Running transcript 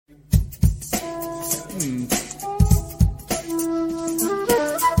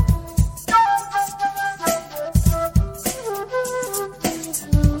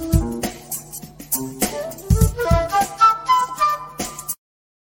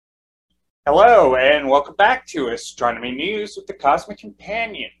Hello, and welcome back to Astronomy News with the Cosmic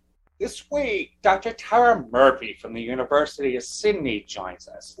Companion. This week, Dr. Tara Murphy from the University of Sydney joins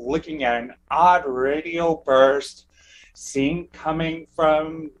us, looking at an odd radio burst seen coming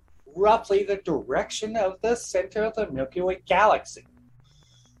from roughly the direction of the center of the Milky Way galaxy.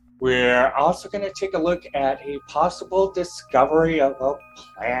 We're also going to take a look at a possible discovery of a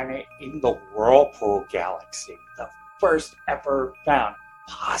planet in the Whirlpool Galaxy, the first ever found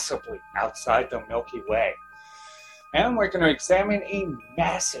possibly outside the Milky Way. And we're going to examine a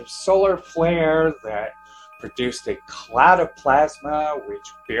massive solar flare that produced a cloud of plasma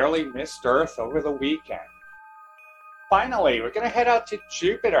which barely missed Earth over the weekend. Finally, we're going to head out to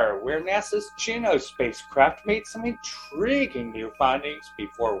Jupiter, where NASA's Juno spacecraft made some intriguing new findings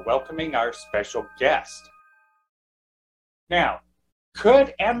before welcoming our special guest. Now,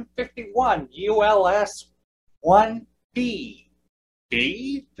 could M51 ULS-1b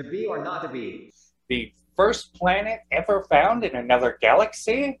be To be or not to be? the first planet ever found in another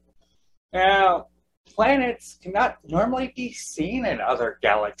galaxy? Now, planets cannot normally be seen in other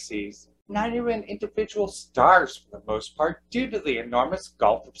galaxies, not even individual stars for the most part, due to the enormous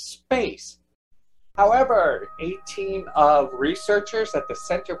gulf of space. However, a team of researchers at the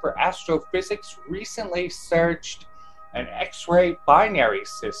Center for Astrophysics recently searched an X-ray binary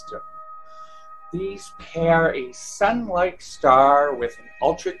system. These pair a sun-like star with an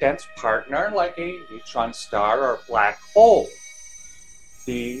ultra-dense partner like a neutron star or black hole.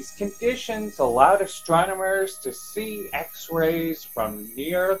 These conditions allowed astronomers to see X-rays from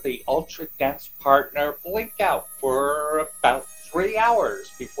near the ultra-dense partner blink out for about 3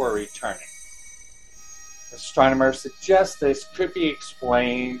 hours before returning. Astronomers suggest this could be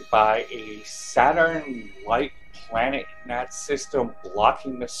explained by a Saturn-like planet in that system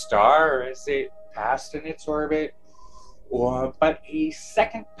blocking the star as it passed in its orbit, but a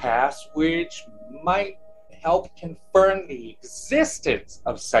second pass which might help confirm the existence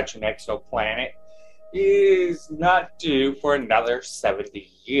of such an exoplanet is not due for another 70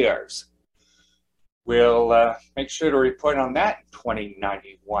 years. We'll make sure to report on that in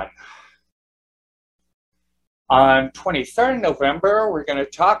 2091. On 23rd November, we're going to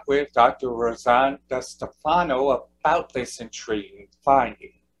talk with Dr. Rosanne Stefano about this intriguing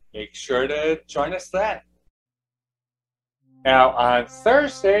finding. Make sure to join us then. Now, on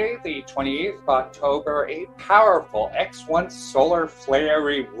Thursday, the 28th of October, a powerful X1 solar flare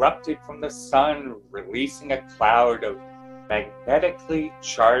erupted from the sun, releasing a cloud of magnetically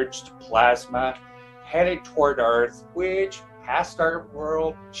charged plasma headed toward Earth, which passed our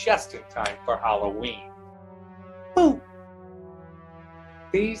world just in time for Halloween. Boom!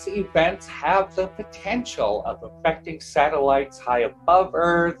 These events have the potential of affecting satellites high above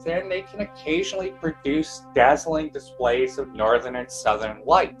Earth, and they can occasionally produce dazzling displays of northern and southern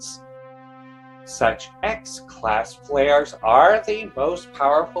lights. Such X-class flares are the most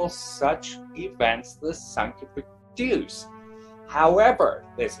powerful such events the sun can produce. However,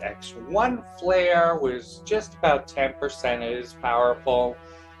 this X1 flare was just about 10% as powerful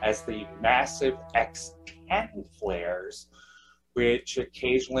as the massive X10 flares, which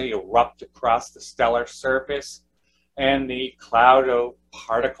occasionally erupt across the stellar surface, and the cloud of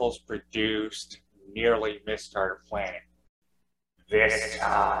particles produced nearly missed our planet. This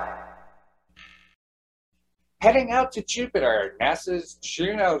time. Heading out to Jupiter, NASA's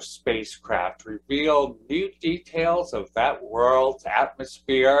Juno spacecraft revealed new details of that world's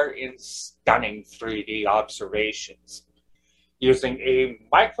atmosphere in stunning 3D observations. Using a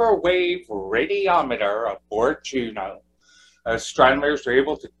microwave radiometer aboard Juno, astronomers were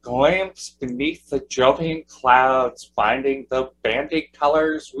able to glimpse beneath the Jovian clouds, finding the banded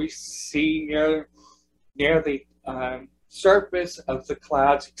colors we see near the surface of the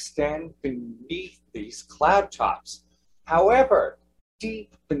clouds extend beneath these cloud tops. However,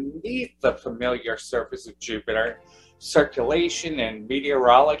 deep beneath the familiar surface of Jupiter, circulation and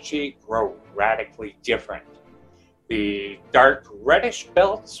meteorology grow radically different. The dark reddish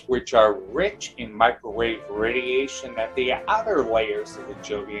belts, which are rich in microwave radiation at the outer layers of the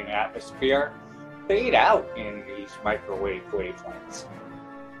Jovian atmosphere, fade out in these microwave wavelengths.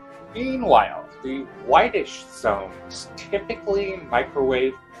 Meanwhile, the whitish zones, typically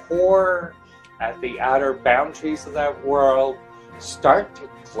microwave poor at the outer boundaries of that world, start to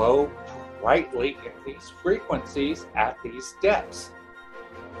glow brightly in these frequencies at these depths.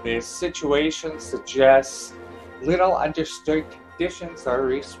 This situation suggests little understood conditions are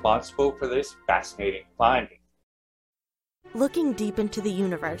responsible for this fascinating finding. Looking deep into the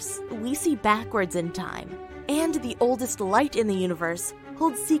universe, we see backwards in time. And the oldest light in the universe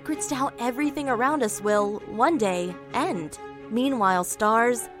holds secrets to how everything around us will, one day, end. Meanwhile,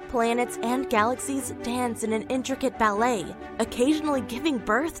 stars, planets and galaxies dance in an intricate ballet, occasionally giving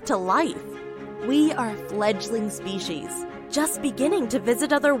birth to life. We are a fledgling species, just beginning to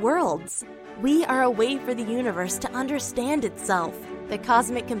visit other worlds. We are a way for the universe to understand itself. The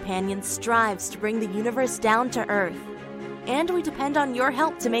Cosmic Companion strives to bring the universe down to Earth, and we depend on your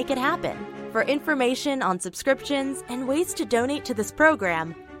help to make it happen. For information on subscriptions and ways to donate to this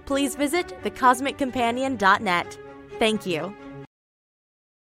program, please visit thecosmiccompanion.net. Thank you.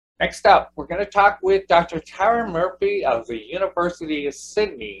 Next up, we're going to talk with Dr. Tara Murphy of the University of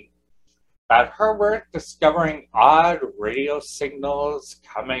Sydney about her work discovering odd radio signals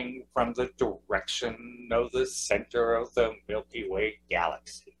coming from the direction of the center of the Milky Way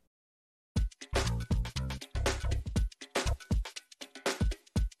galaxy.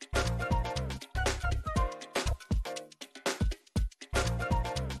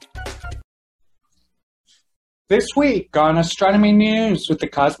 This week on Astronomy News with the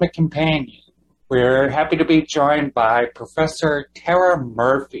Cosmic Companion, we're happy to be joined by Professor Tara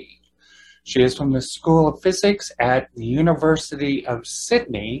Murphy. She is from the School of Physics at the University of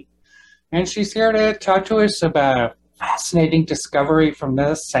Sydney, and she's here to talk to us about a fascinating discovery from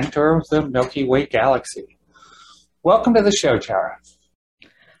the center of the Milky Way galaxy. Welcome to the show, Tara.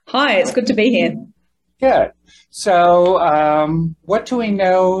 Hi, it's good to be here. Good. So, what do we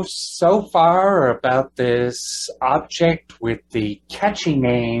know so far about this object with the catchy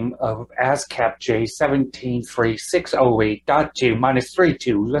name of ASCAP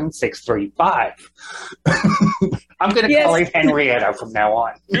J173608.2-321635? I'm going to call it Henrietta from now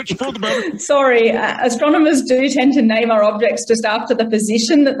on. Sorry, astronomers do tend to name our objects just after the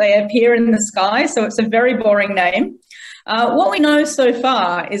position that they appear in the sky, so it's a very boring name. What we know so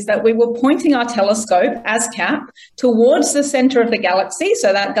far is that we were pointing our telescope, ASCAP, towards the center of the galaxy,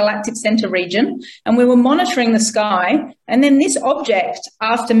 so that galactic center region, and we were monitoring the sky. And then this object,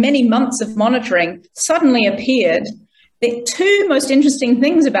 after many months of monitoring, suddenly appeared. The two most interesting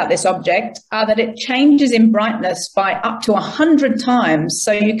things about this object are that it changes in brightness by up to 100 times.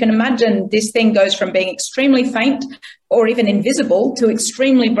 So you can imagine this thing goes from being extremely faint or even invisible to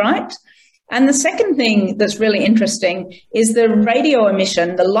extremely bright. And the second thing that's really interesting is the radio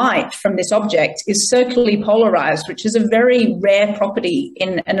emission, the light from this object, is circularly polarized, which is a very rare property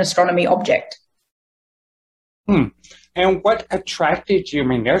in an astronomy object. And what attracted you? I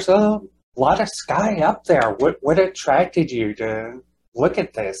mean, there's a lot of sky up there. What attracted you to look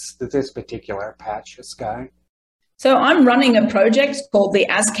at this particular patch of sky? So I'm running a project called the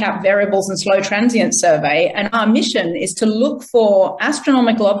ASCAP Variables and Slow Transient Survey, and our mission is to look for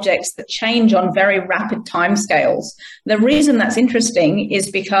astronomical objects that change on very rapid timescales. The reason that's interesting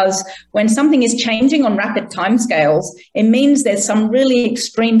is because when something is changing on rapid timescales, it means there's some really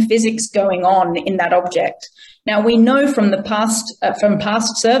extreme physics going on in that object. Now, we know from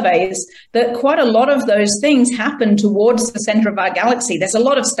past surveys that quite a lot of those things happen towards the center of our galaxy. There's a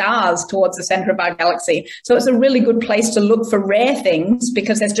lot of stars towards the center of our galaxy. So it's a really good place to look for rare things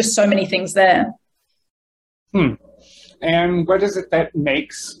because there's just so many things there. And what is it that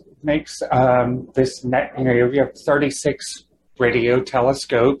makes this net? You know, you have 36 radio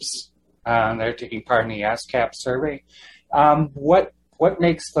telescopes that are taking part in the ASCAP survey. What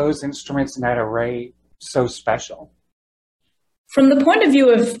makes those instruments in that array so special? From the point of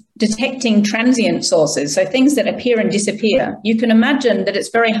view of detecting transient sources, so things that appear and disappear, you can imagine that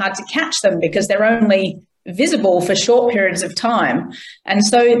it's very hard to catch them because they're only visible for short periods of time. And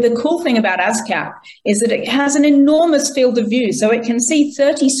so the cool thing about ASCAP is that it has an enormous field of view. So it can see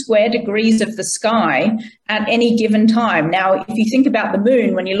 30 square degrees of the sky at any given time. Now, if you think about the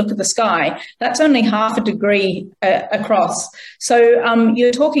moon, when you look at the sky, that's only half a degree across. So you're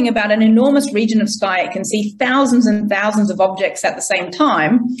talking about an enormous region of sky. It can see thousands and thousands of objects at the same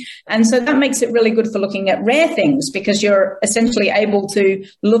time. And so that makes it really good for looking at rare things because you're essentially able to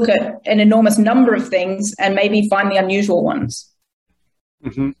look at an enormous number of things and maybe find the unusual ones.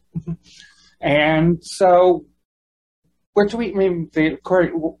 And so, what do we mean?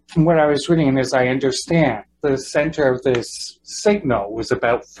 From what I was reading, and as I understand, the center of this signal was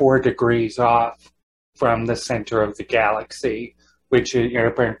about 4 degrees off from the center of the galaxy, which,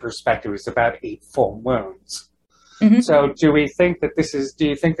 in perspective, is about 8 full moons. So, do you think that this is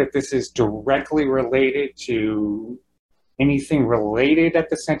directly related to anything related at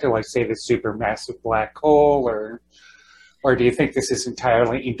the center, like say the supermassive black hole, or do you think this is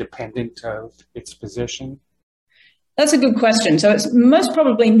entirely independent of its position? That's a good question. So it's most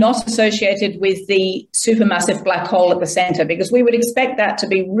probably not associated with the supermassive black hole at the center, because we would expect that to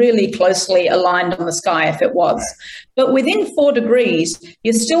be really closely aligned on the sky if it was. But within 4 degrees,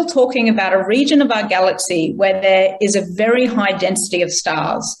 you're still talking about a region of our galaxy where there is a very high density of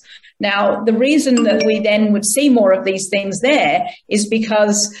stars. Now, the reason that we then would see more of these things there is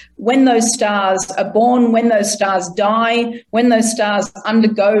because when those stars are born, when those stars die, when those stars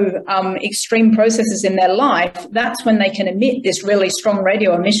undergo extreme processes in their life, that's when they can emit this really strong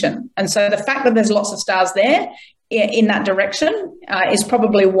radio emission. And so the fact that there's lots of stars there in that direction is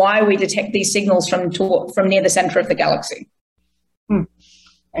probably why we detect these signals from near the center of the galaxy.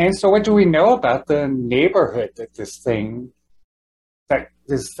 And so what do we know about the neighborhood that this thing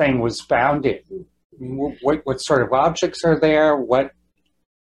was found in? What sort of objects are there? What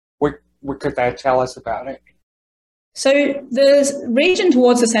could that tell us about it? So the region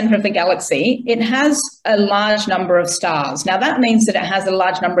towards the center of the galaxy, it has a large number of stars. Now that means that it has a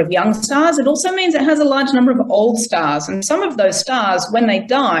large number of young stars. It also means it has a large number of old stars. And some of those stars, when they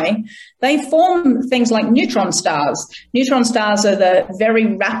die, they form things like neutron stars. Neutron stars are the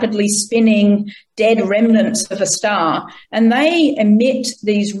very rapidly spinning dead remnants of a star, and they emit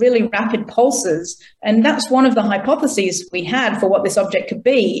these really rapid pulses. And that's one of the hypotheses we had for what this object could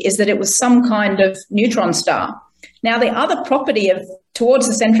be, is that it was some kind of neutron star. Now, the other property of towards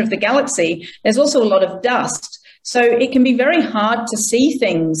the center of the galaxy, there's also a lot of dust. So it can be very hard to see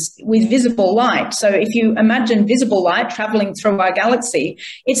things with visible light. So if you imagine visible light traveling through our galaxy,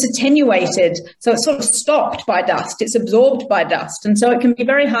 it's attenuated. So it's sort of stopped by dust. It's absorbed by dust. And so it can be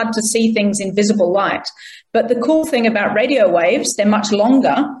very hard to see things in visible light. But the cool thing about radio waves, they're much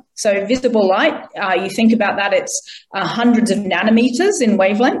longer. So visible light, you think about that, it's hundreds of nanometers in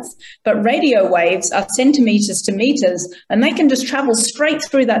wavelength, but radio waves are centimeters to meters, and they can just travel straight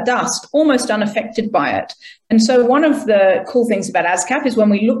through that dust, almost unaffected by it. And so one of the cool things about ASCAP is when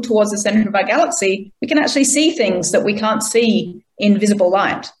we look towards the center of our galaxy, we can actually see things that we can't see in visible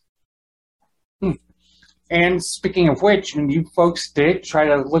light. And speaking of which, you folks did try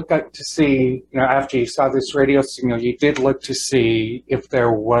to look up to see, after you saw this radio signal, you did look to see if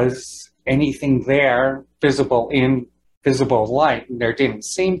there was anything there visible in visible light, and there didn't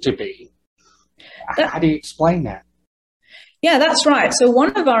seem to be. How do you explain that? Yeah, that's right. So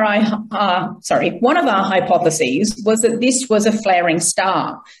one of our hypotheses was that this was a flaring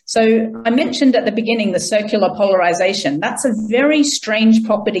star. So I mentioned at the beginning the circular polarization. That's a very strange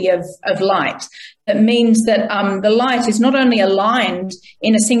property of light. That means that the light is not only aligned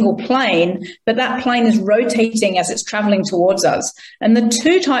in a single plane, but that plane is rotating as it's traveling towards us. And the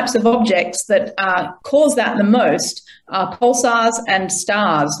two types of objects that cause that the most are pulsars and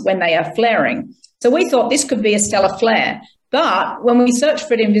stars when they are flaring. So we thought this could be a stellar flare. But when we search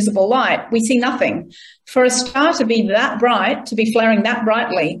for it in visible light, we see nothing. For a star to be that bright, to be flaring that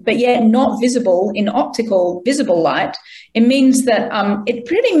brightly, but yet not visible in optical visible light, it means that it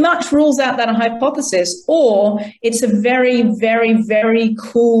pretty much rules out that hypothesis, or it's a very, very, very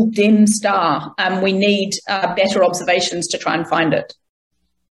cool dim star. We need better observations to try and find it.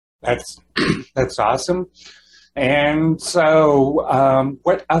 That's awesome. And so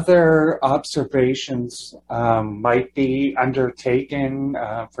what other observations might be undertaken,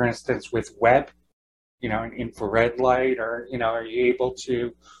 for instance, with Webb, in infrared light, or, are you able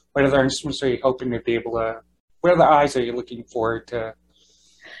to, what other instruments are you hoping to be able to, what other eyes are you looking forward to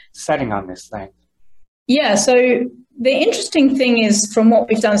setting on this thing? Yeah, so the interesting thing is, from what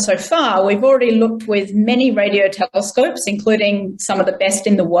we've done so far, we've already looked with many radio telescopes, including some of the best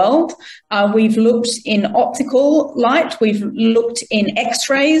in the world. We've looked in optical light, we've looked in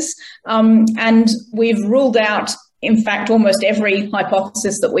X-rays, and we've ruled out, in fact, almost every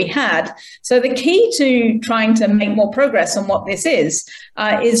hypothesis that we had. So the key to trying to make more progress on what this is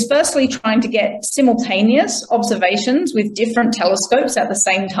firstly trying to get simultaneous observations with different telescopes at the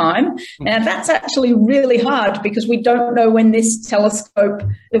same time. Now, that's actually really hard because we don't know when this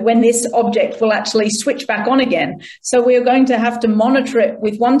object will actually switch back on again. So we're going to have to monitor it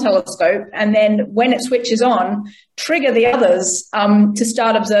with one telescope, and then when it switches on, trigger the others to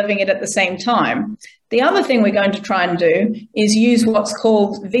start observing it at the same time. The other thing we're going to try and do is use what's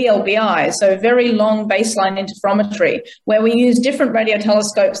called VLBI, so very long baseline interferometry, where we use different radio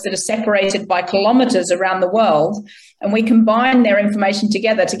telescopes that are separated by kilometers around the world, and we combine their information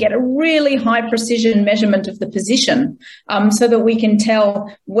together to get a really high precision measurement of the position, so that we can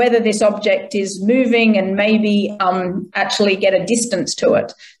tell whether this object is moving and maybe actually get a distance to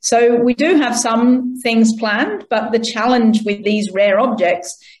it. So we do have some things planned, but the challenge with these rare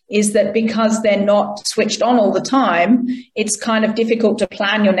objects is that because they're not switched on all the time, it's kind of difficult to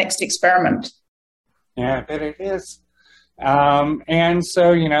plan your next experiment. Yeah, I bet it is. And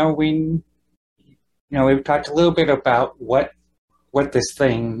so, we've talked a little bit about what this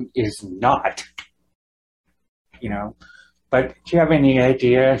thing is not, but do you have any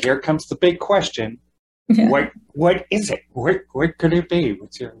idea? Here comes the big question. Yeah. What is it? What could it be?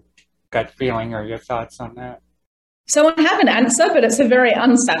 What's your gut feeling or your thoughts on that? So I have an answer, but it's a very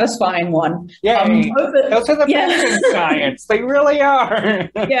unsatisfying one. Yeah, those are the best in science. They really are.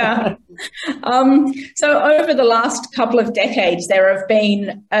 Yeah. So over the last couple of decades, there have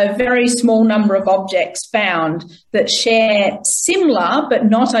been a very small number of objects found that share similar but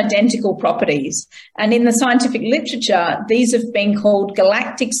not identical properties. And in the scientific literature, these have been called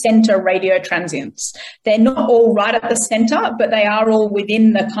galactic center radio transients. They're not all right at the center, but they are all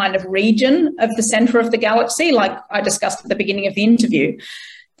within the kind of region of the center of the galaxy, like I discussed at the beginning of the interview.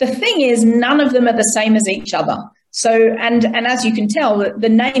 The thing is, none of them are the same as each other. So, and as you can tell, the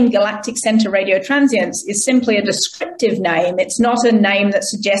name galactic center radio transients is simply a descriptive name. It's not a name that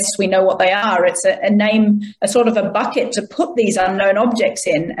suggests we know what they are. It's a name, a sort of a bucket to put these unknown objects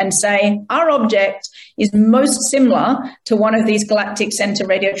in and say, our object is most similar to one of these galactic center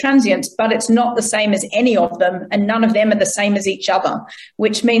radio transients, but it's not the same as any of them, and none of them are the same as each other,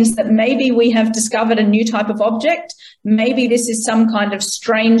 which means that maybe we have discovered a new type of object. Maybe this is some kind of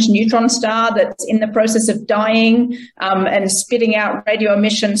strange neutron star that's in the process of dying and spitting out radio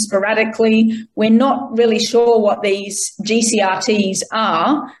emissions sporadically. We're not really sure what these GCRTs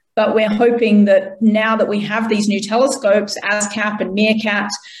are, but we're hoping that now that we have these new telescopes, ASCAP and MeerKAT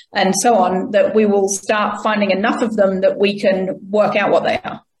and so on, that we will start finding enough of them that we can work out what they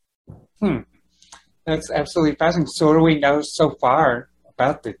are. That's absolutely fascinating. So what do we know so far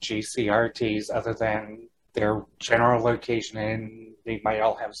about the GCRTs other than their general location and they might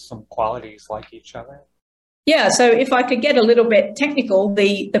all have some qualities like each other? Yeah, so if I could get a little bit technical,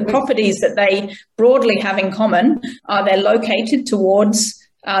 the properties that they broadly have in common are they're located towards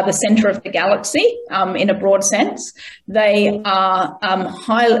the center of the galaxy in a broad sense. They are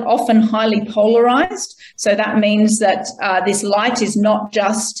often highly polarized. So that means that this light is not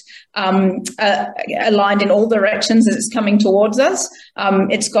just aligned in all directions as it's coming towards us.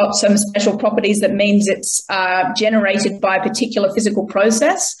 It's got some special properties that means it's generated by a particular physical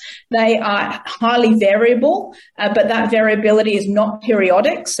process. They are highly variable, but that variability is not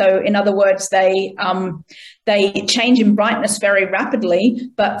periodic. So in other words, they change in brightness very rapidly,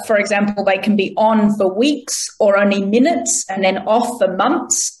 but for example, they can be on for weeks or only minutes and then off for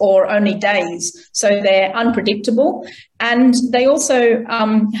months or only days. So they're unpredictable. And they also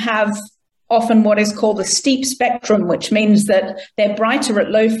have often what is called a steep spectrum, which means that they're brighter at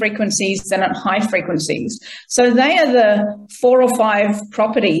low frequencies than at high frequencies. So they are the 4 or 5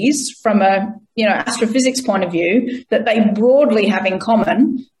 properties from a astrophysics point of view that they broadly have in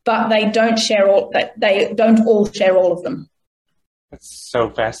common, but they don't all share all of them. That's so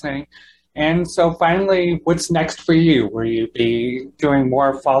fascinating. And so finally, what's next for you? Will you be doing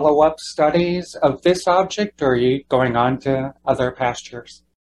more follow-up studies of this object, or are you going on to other pastures?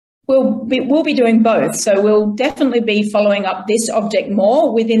 We'll be doing both. So we'll definitely be following up this object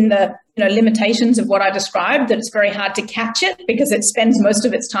more within the limitations of what I described, that it's very hard to catch it because it spends most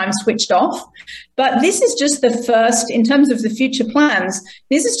of its time switched off. But this is just the first, in terms of the future plans,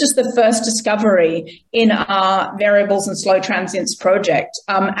 this is just the first discovery in our variables and slow transients project.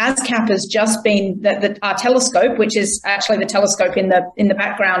 ASCAP has just been our telescope, which is actually the telescope in the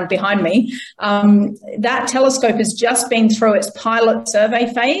background behind me. That telescope has just been through its pilot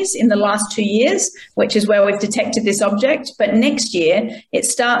survey phase in the last 2 years, which is where we've detected this object. But next year, it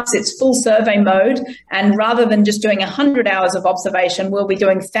starts its full survey mode, and rather than just doing 100 hours of observation, we'll be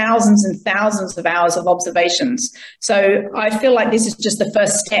doing thousands and thousands of hours of observations. So I feel like this is just the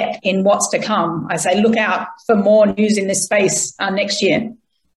first step in what's to come. I say look out for more news in this space next year.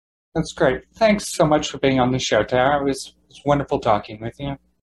 That's great. Thanks so much for being on the show, Tara. It was wonderful talking with you.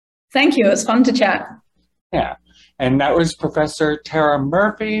 Thank you. It was fun to chat. Yeah. And that was Professor Tara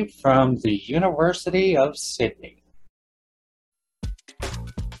Murphy from the University of Sydney.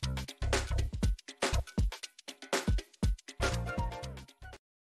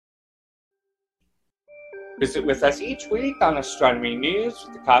 Visit with us each week on Astronomy News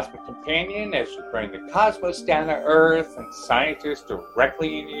with the Cosmic Companion as we bring the cosmos down to Earth and scientists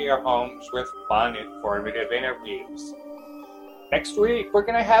directly into your homes with fun, informative interviews. Next week, we're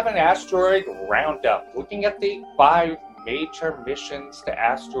going to have an asteroid roundup, looking at the 5 major missions to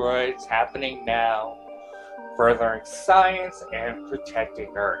asteroids happening now, furthering science and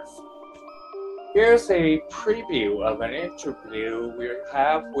protecting Earth. Here's a preview of an interview we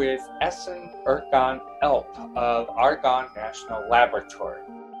have with Essen Erkan Elp of Argonne National Laboratory.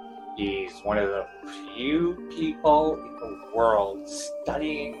 He's one of the few people in the world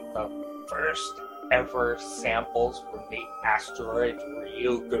studying the first ever samples from the asteroid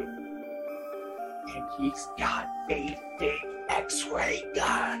Ryugu. And he's got a big X-ray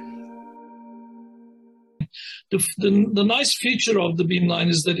gun. The nice feature of the beamline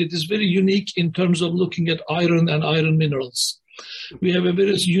is that it is very unique in terms of looking at iron and iron minerals. We have a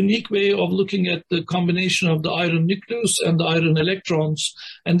very unique way of looking at the combination of the iron nucleus and the iron electrons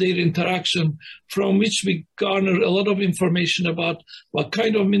and their interaction, from which we garner a lot of information about what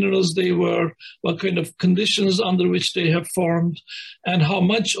kind of minerals they were, what kind of conditions under which they have formed, and how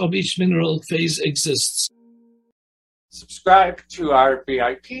much of each mineral phase exists. Subscribe to our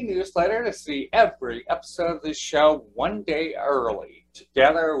VIP newsletter to see every episode of this show one day early,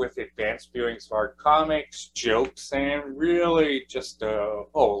 together with advanced viewings of our comics, jokes, and really just a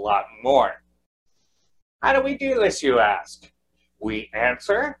whole lot more. How do we do this, you ask? We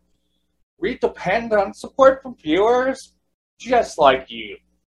answer. We depend on support from viewers just like you.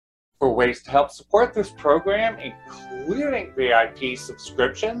 For ways to help support this program, including VIP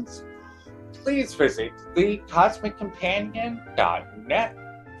subscriptions, please visit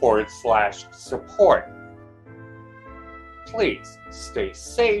thecosmiccompanion.net/support. Please stay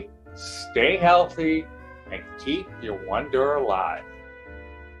safe, stay healthy, and keep your wonder alive.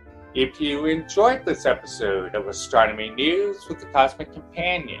 If you enjoyed this episode of Astronomy News with the Cosmic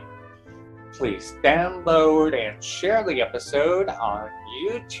Companion, please download and share the episode on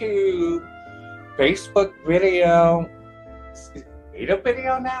YouTube, Facebook video,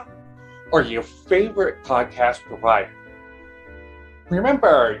 video now? Or your favorite podcast provider.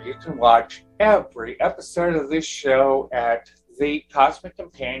 Remember, you can watch every episode of this show at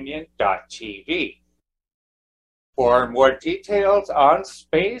thecosmiccompanion.tv. For more details on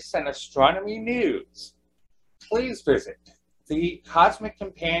space and astronomy news, please visit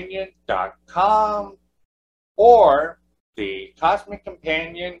thecosmiccompanion.com or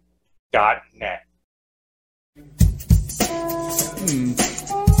thecosmiccompanion.net.